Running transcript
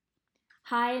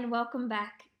Hi, and welcome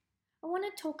back. I want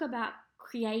to talk about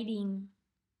creating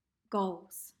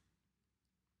goals.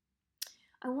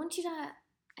 I want you to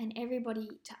and everybody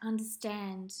to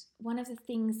understand one of the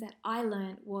things that I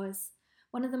learned was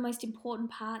one of the most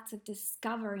important parts of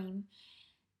discovering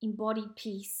embodied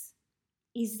peace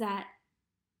is that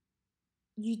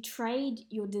you trade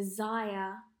your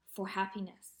desire for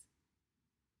happiness.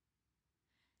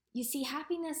 You see,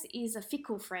 happiness is a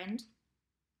fickle friend.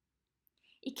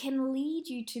 It can lead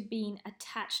you to being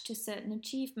attached to certain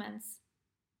achievements,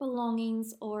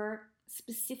 belongings, or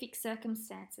specific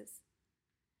circumstances,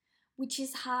 which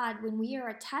is hard. When we are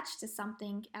attached to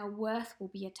something, our worth will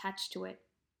be attached to it.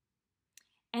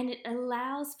 And it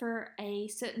allows for a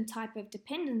certain type of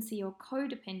dependency or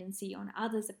codependency on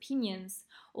others' opinions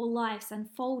or lives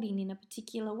unfolding in a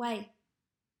particular way.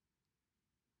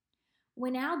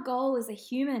 When our goal as a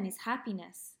human is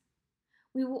happiness,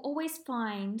 we will always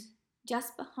find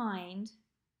just behind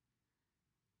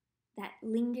that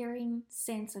lingering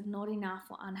sense of not enough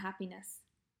or unhappiness.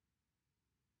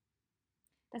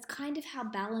 That's kind of how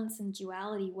balance and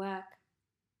duality work.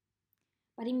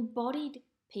 But embodied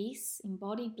peace,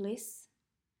 embodied bliss,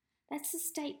 that's the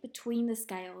state between the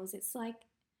scales. It's like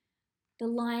the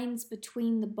lines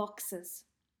between the boxes.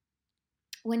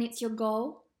 When it's your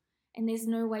goal and there's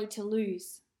no way to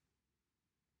lose.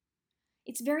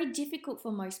 It's very difficult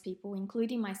for most people,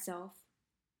 including myself.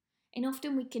 And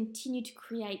often we continue to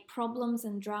create problems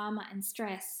and drama and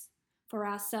stress for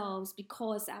ourselves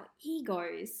because our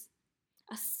egos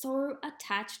are so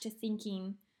attached to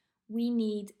thinking we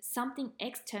need something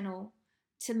external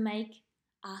to make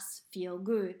us feel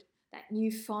good. That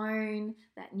new phone,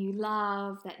 that new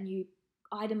love, that new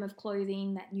item of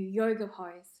clothing, that new yoga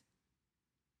pose.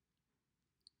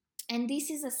 And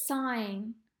this is a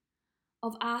sign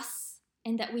of us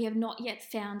and that we have not yet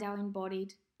found our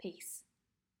embodied peace,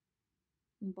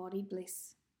 embodied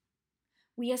bliss.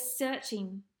 We are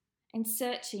searching and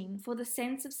searching for the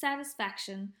sense of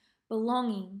satisfaction,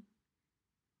 belonging,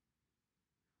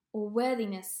 or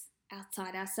worthiness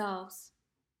outside ourselves.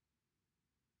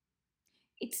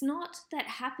 It's not that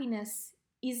happiness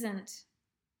isn't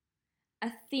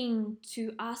a thing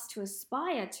to us to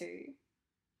aspire to,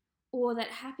 or that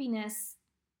happiness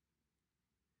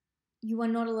you are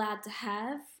not allowed to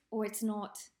have, or it's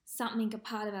not something a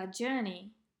part of our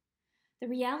journey. The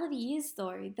reality is,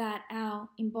 though, that our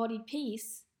embodied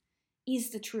peace is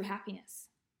the true happiness.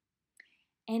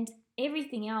 And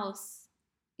everything else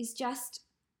is just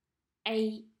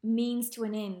a means to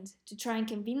an end to try and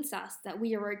convince us that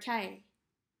we are okay.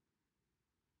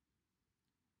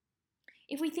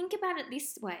 If we think about it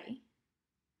this way,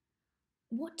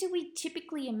 what do we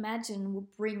typically imagine will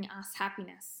bring us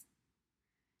happiness?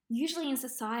 Usually in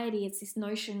society, it's this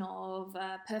notion of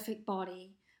a perfect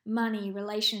body, money,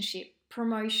 relationship,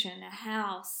 promotion, a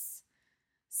house,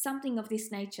 something of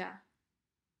this nature.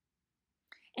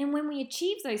 And when we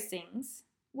achieve those things,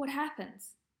 what happens?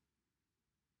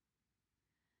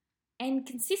 And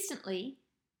consistently,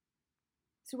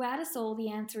 throughout us all,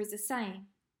 the answer is the same.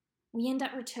 We end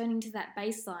up returning to that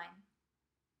baseline.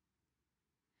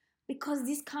 Because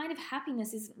this kind of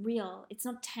happiness isn't real, it's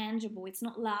not tangible, it's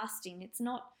not lasting, it's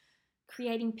not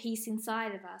creating peace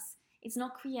inside of us, it's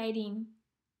not creating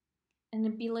an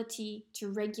ability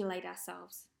to regulate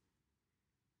ourselves.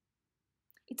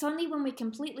 It's only when we're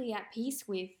completely at peace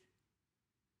with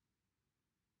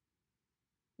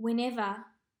whenever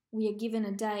we are given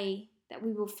a day that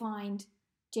we will find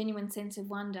genuine sense of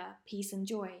wonder, peace and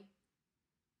joy.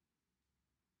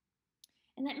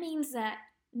 And that means that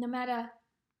no matter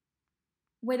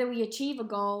whether we achieve a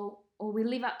goal or we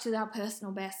live up to our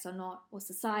personal best or not, or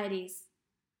society's,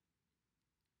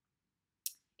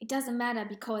 it doesn't matter,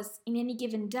 because in any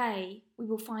given day, we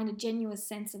will find a genuine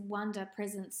sense of wonder,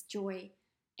 presence, joy,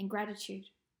 and gratitude.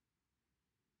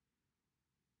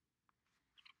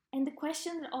 And the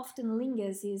question that often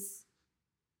lingers is,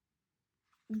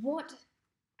 what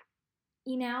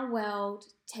in our world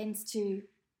tends to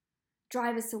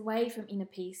drive us away from inner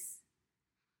peace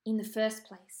in the first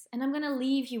place? And I'm going to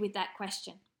leave you with that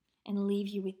question and leave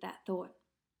you with that thought.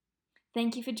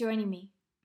 Thank you for joining me.